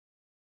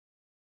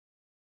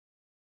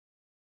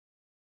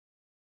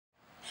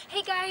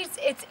Hey guys,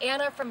 it's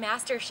Anna from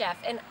MasterChef,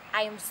 and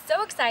I am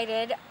so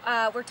excited.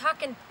 We're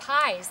talking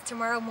pies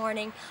tomorrow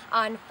morning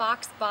on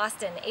Fox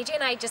Boston. AJ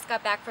and I just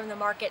got back from the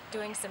market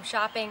doing some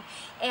shopping,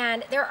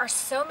 and there are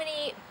so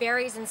many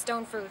berries and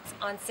stone fruits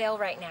on sale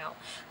right now.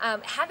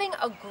 Having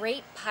a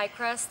great pie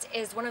crust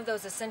is one of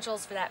those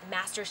essentials for that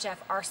MasterChef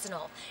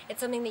arsenal. It's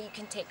something that you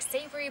can take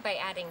savory by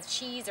adding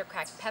cheese or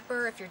cracked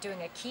pepper if you're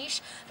doing a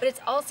quiche, but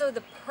it's also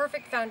the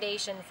perfect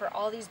foundation for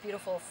all these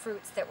beautiful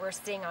fruits that we're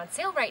seeing on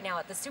sale right now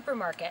at the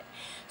supermarket.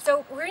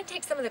 So we're going to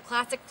take some of the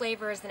classic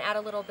flavors and add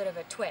a little bit of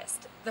a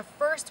twist. The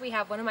first, we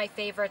have one of my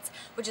favorites,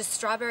 which is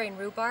strawberry and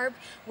rhubarb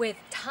with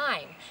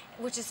thyme,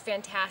 which is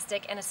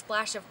fantastic, and a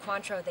splash of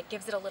Cointreau that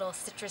gives it a little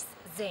citrus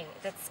zing.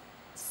 That's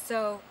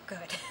so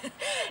good.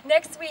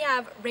 Next we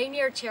have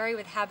Rainier cherry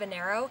with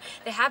habanero.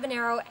 The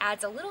habanero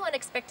adds a little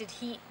unexpected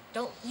heat.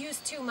 Don't use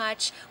too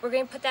much. We're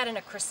going to put that in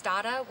a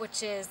crostata,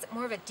 which is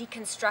more of a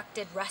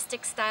deconstructed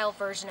rustic style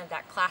version of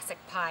that classic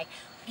pie.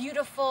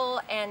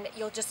 Beautiful, and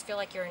you'll just feel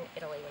like you're in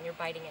Italy when you're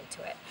biting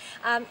into it.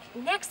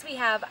 Next we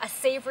have a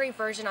savory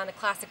version on the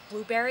classic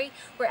blueberry.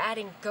 We're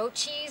adding goat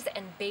cheese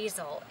and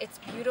basil. It's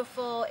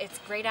beautiful, it's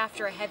great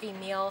after a heavy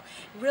meal,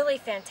 really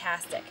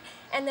fantastic.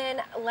 And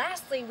then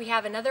lastly we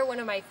have another one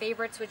of my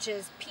favorites, which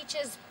is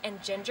peaches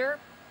and ginger.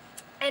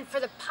 And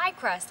for the pie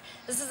crust,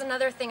 this is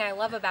another thing I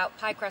love about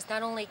pie crust.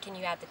 Not only can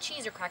you add the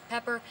cheese or cracked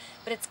pepper,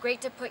 but it's great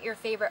to put your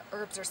favorite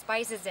herbs or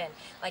spices in.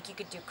 Like you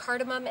could do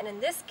cardamom, and in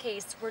this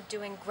case, we're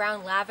doing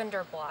ground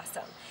lavender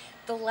blossom.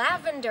 The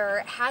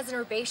lavender has an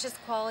herbaceous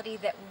quality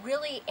that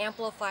really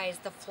amplifies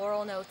the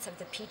floral notes of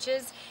the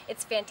peaches.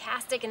 It's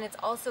fantastic, and it's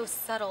also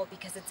subtle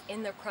because it's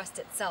in the crust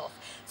itself.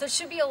 So it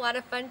should be a lot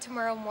of fun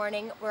tomorrow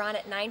morning. We're on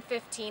at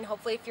 9:15.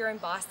 Hopefully if you're in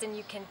Boston,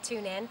 you can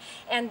tune in.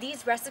 And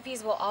these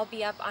recipes will all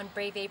be up on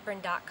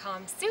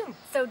braveapron.com soon.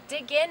 So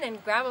dig in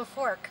and grab a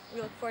fork.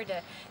 We look forward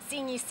to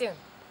seeing you soon.